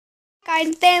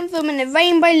Guys, today I'm filming a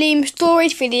rainbow loom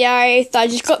storage video. So I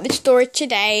just got this storage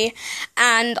today,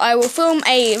 and I will film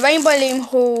a rainbow loom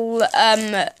haul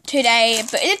today,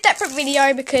 but in a separate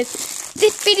video because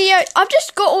this video I've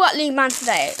just got all that loom bands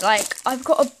today. Like I've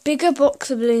got a bigger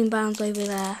box of loom bands over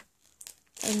there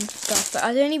and stuff, but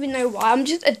I don't even know why. I'm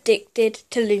just addicted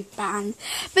to loom bands.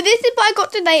 But this is what I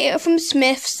got today from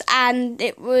Smith's, and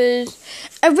it was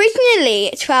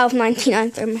originally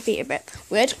 $12.99. So my feet are a bit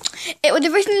weird. It was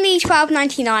originally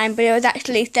 $12.99, but it was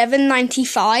actually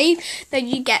 $7.95. So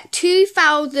you get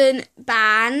 2,000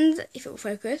 bands, if it will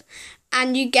focus,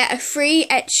 and you get a free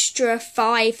extra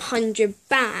 500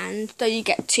 bands, so you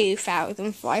get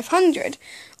 2,500,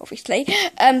 obviously.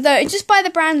 So just by the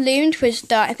brand Loom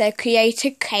Twister, it's their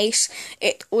creator case.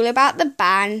 It's all about the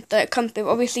band. So it comes with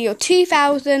obviously your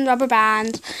 2,000 rubber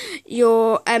bands,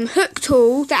 your hook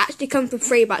tools that actually come for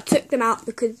free, but I took them out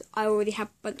because I already have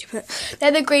a bunch of hooks.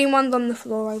 They're the green ones on the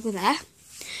floor over there.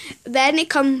 Then it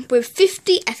comes with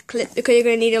 50 S-clips because you're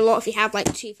going to need a lot if you have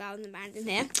like 2,000 bands in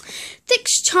here.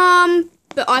 6 charms,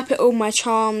 but I put all my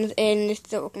charms in this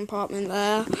little compartment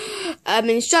there.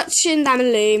 Instructions and a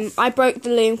loom. I broke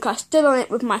the loom because I stood on it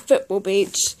with my football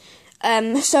boots. So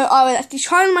I was actually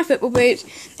trying on my football boots,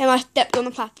 then I stepped on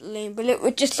the plastic loom, but it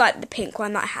was just like the pink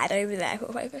one that I had over there.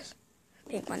 Focus.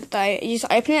 Pink one. So you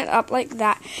just open it up like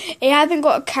that. It hasn't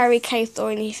got a carry case or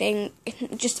anything.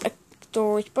 It's just a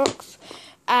storage box.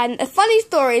 And a funny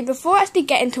story, before I actually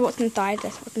get into what's inside,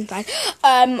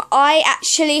 I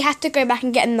actually had to go back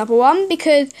and get another one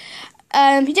because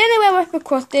if you don't know where we're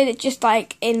recorded, it's just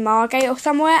like in Margate or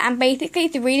somewhere, and basically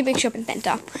it's a really big shopping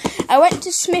centre. I went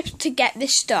to Smith's to get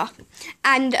this stuff,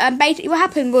 and basically what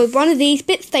happened was one of these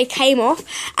bits, they came off,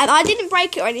 and I didn't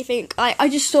break it or anything, like I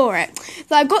just saw it.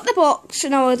 So I got the box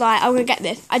and I was like, I'm going to get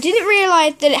this. I didn't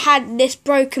realise that it had this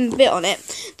broken bit on it.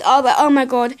 So I was like, oh my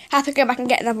god, have to go back and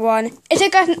get another one. It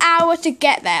took us an hour to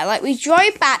get there. Like we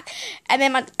drove back, and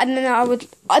then I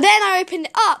opened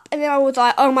it up, and then I was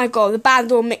like, oh my god, the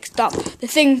band's all mixed up. The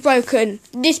thing's broken.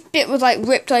 This bit was like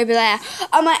ripped over there.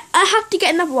 I'm like, I have to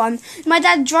get another one. My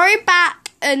dad drove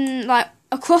back and like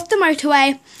across the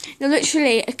motorway. There was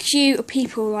literally a queue of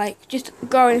people like just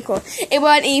going across. It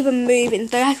weren't even moving,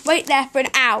 so I had to wait there for an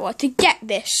hour to get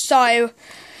this. So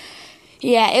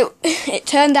yeah, it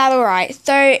turned out alright.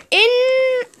 So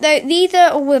these are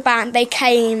all the bands. They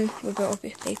came with it,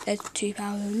 obviously. There's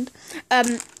 2,000.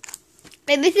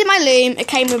 This is my loom. It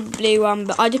came with a blue one,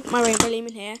 but I just put my rainbow loom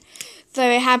in here. So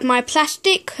I have my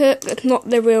plastic hook. It's not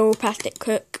the real plastic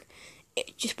hook.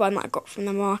 It's just one that I got from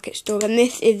the market store. And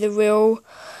this is the real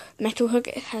metal hook.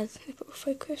 It has, if it will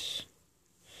focus.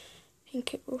 I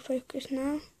think it will focus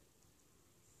now.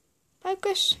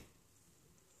 Focus.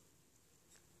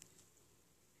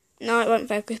 No, it won't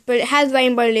focus. But it has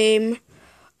rainbow loom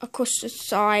across the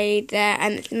side there.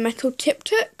 And it's a metal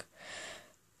tipped hook.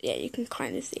 Yeah, you can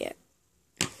kind of see it.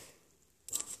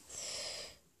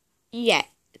 Yeah,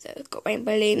 so it's got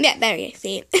rainbow loom. Yeah, there you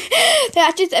see it. So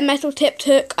that's just a metal tipped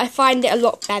hook. I find it a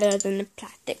lot better than the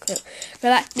plastic hook. I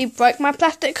actually broke my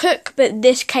plastic hook, but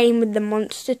this came with the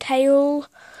monster tail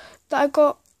that I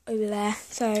got over there.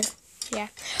 So yeah,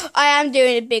 I am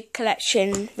doing a big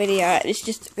collection video. It's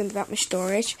just about my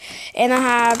storage. And I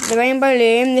have the rainbow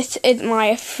loom. This is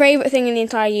my favourite thing in the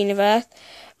entire universe.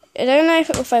 I don't know if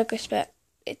it will focus, but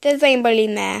it says rainbow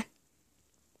loom there.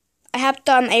 I have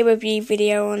done a review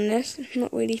video on this. It's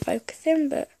not really focusing,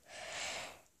 but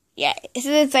yeah, this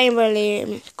is a rainbow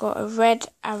loom. It's got a red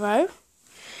arrow,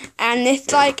 and this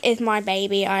is my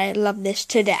baby. I love this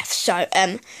to death. So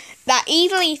that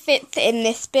easily fits in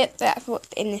this bit. That's what's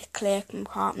in this clear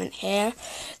compartment here.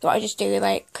 So I just do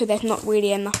because there's not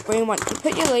really enough room. Once you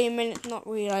put your loom in, it's not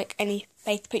really like any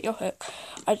space to put your hook.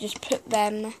 I just put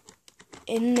them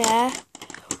in there.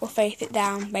 Or face it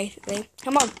down, basically.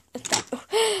 Come on, let's go.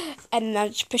 And then I'll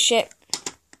just push it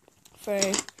through.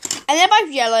 And they're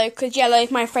both yellow, because yellow is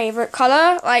my favourite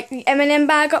colour. Like the M&M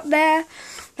bag up there.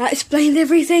 That explains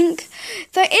everything.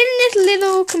 So in this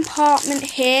little compartment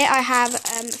here, I have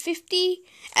 50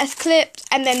 S-clips.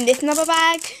 And then this another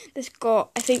bag that's got,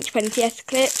 I think, 20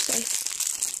 S-clips.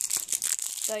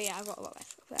 So yeah, I've got a lot of S-clips.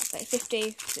 That's like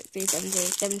 50, 60,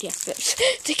 70 S-clips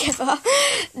together.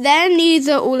 Then these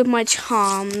are all of my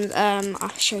charms. I'll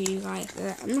show you guys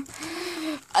them.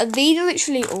 These are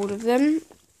literally all of them.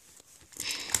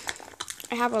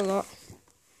 I have a lot.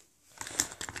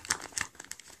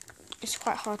 It's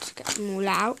quite hard to get them all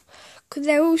out because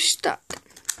they're all stuck.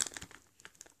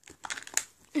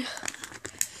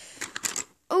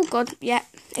 Oh god, yeah,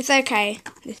 it's okay.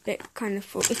 This bit kind of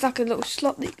full. It's like a little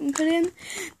slot that you can put in.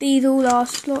 These all are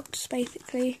slots,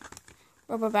 basically.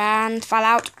 Rubber band, fell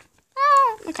out.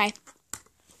 Ah, okay.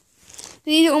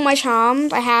 these are all my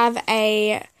charms. I have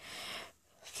a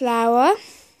flower,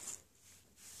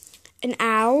 an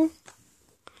owl,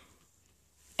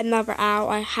 another owl.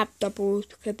 I have doubles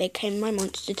because they came in my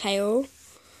monster tail.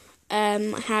 I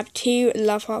have 2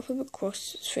 love hearts with a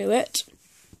cross through it.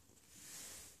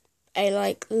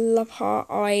 A love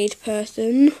heart-eyed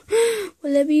person,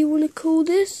 whatever you want to call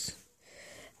this.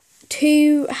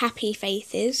 2 happy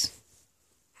faces.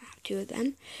 I have 2 of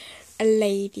them. A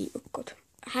lady. Oh god.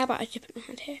 How about I just put my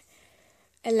hand here?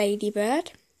 A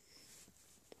ladybird.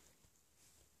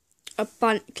 A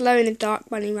glow in the dark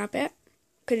bunny rabbit.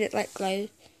 Because it glows.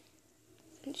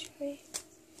 Essentially.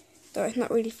 Though it's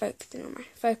not really focusing on my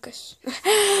focus.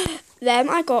 Then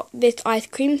I got this ice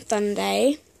cream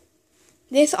sundae.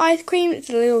 This ice cream is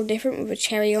a little different with a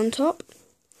cherry on top.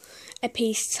 A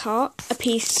peace sign,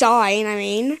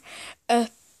 what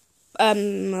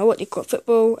do you call it?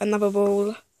 Football, another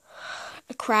ball,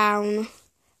 a crown,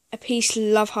 a peace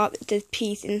love heart that says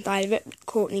peace inside of it that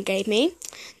Courtney gave me.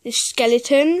 This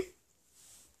skeleton,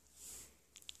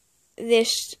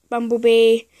 this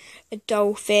bumblebee, a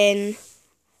dolphin,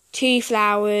 2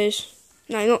 flowers.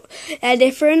 No, they're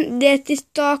different. There's this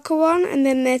darker one and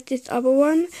then there's this other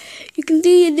one. You can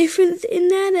see a difference in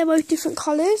there. They're both different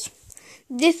colours.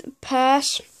 This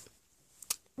purse,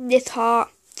 this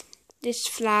heart, this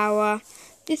flower,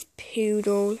 this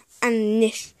poodle, and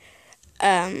this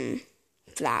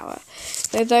flower.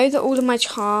 So those are all of my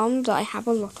charms that I have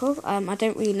a lot of. I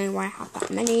don't really know why I have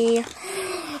that many.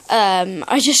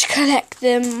 I just collect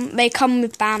them. They come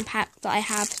with band packs that I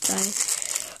have,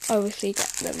 so I obviously got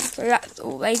them. So that's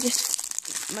all. They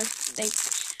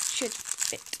should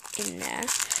fit in there.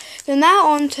 So now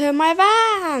on to my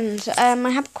bands. I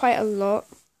have quite a lot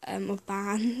of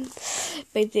bands.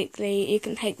 Basically, you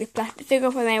can take this plastic figure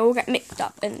off and they all get mixed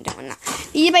up and doing that.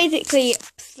 You basically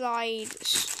slide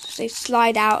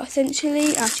out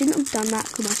essentially. I shouldn't have done that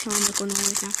because my charms are gone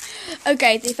always now.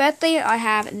 Okay, so first thing I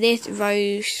have this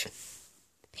rose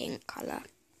pink colour.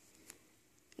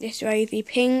 This rosy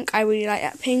pink. I really like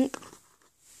that pink.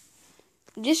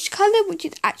 This colour, which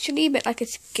is actually a bit like a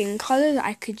skin colour that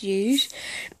I could use.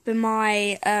 But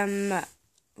my,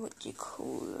 what do you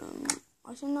call them?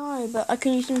 I don't know, but I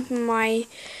can use them for my,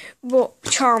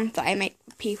 charms that I make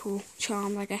people,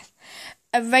 charms I guess.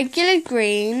 A regular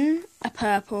green, a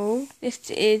purple. This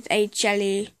is a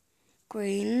jelly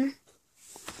green.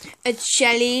 A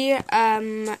jelly,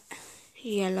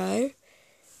 yellow.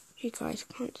 You guys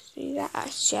can't see that.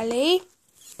 That's jelly.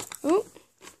 Oh,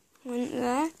 went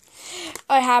there.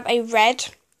 I have a red.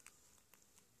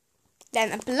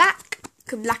 Then a black,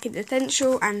 because black is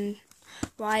essential, and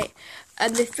white.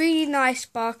 And this really nice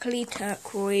sparkly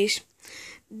turquoise.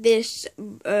 This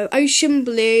ocean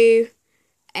blue.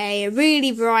 A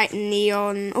really bright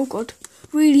neon. Oh god,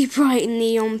 really bright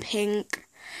neon pink.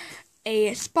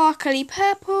 A sparkly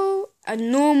purple. A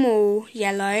normal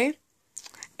yellow.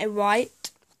 A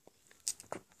white.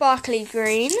 Sparkly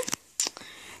green.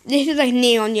 This is a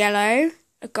neon yellow,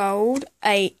 a gold,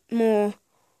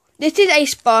 this is a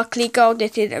sparkly gold,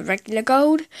 this is a regular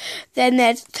gold. Then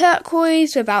there's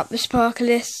turquoise without the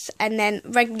sparkliness, and then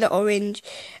regular orange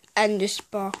and the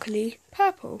sparkly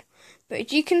purple. But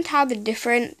as you can tell the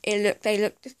difference, they look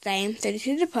the same. So this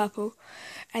is the purple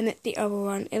and it's the other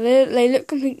one. They look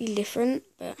completely different,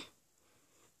 but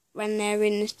when they're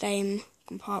in the same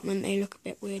compartment they look a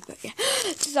bit weird, but yeah.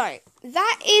 So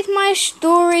that is my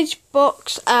storage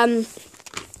box.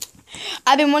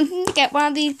 I've been wanting to get one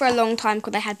of these for a long time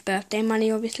because I had birthday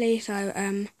money obviously, so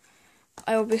I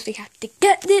obviously had to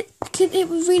get it because it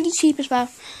was really cheap as well.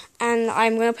 And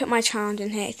I'm going to put my charms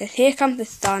in here. It says here comes the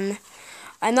sun.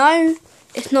 I know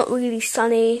it's not really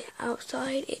sunny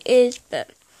outside, it is,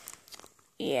 but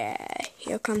yeah,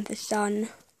 here comes the sun.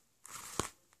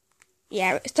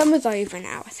 Yeah, summer's over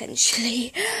now,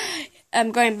 essentially.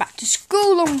 I'm going back to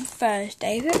school on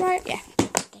Thursday, is it right? Yeah.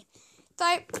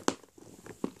 So,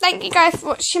 thank you guys for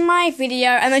watching my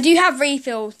video. And I do have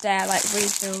refills there, like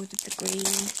refills of the green.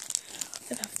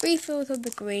 I have refills of the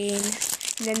green.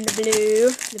 And then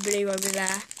the blue over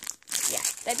there. Yeah,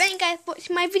 so thank you guys for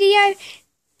watching my video.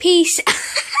 Peace.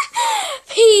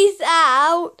 Peace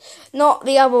out. Not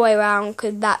the other way around,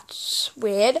 because that's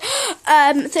weird.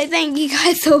 So thank you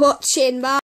guys for watching. Bye.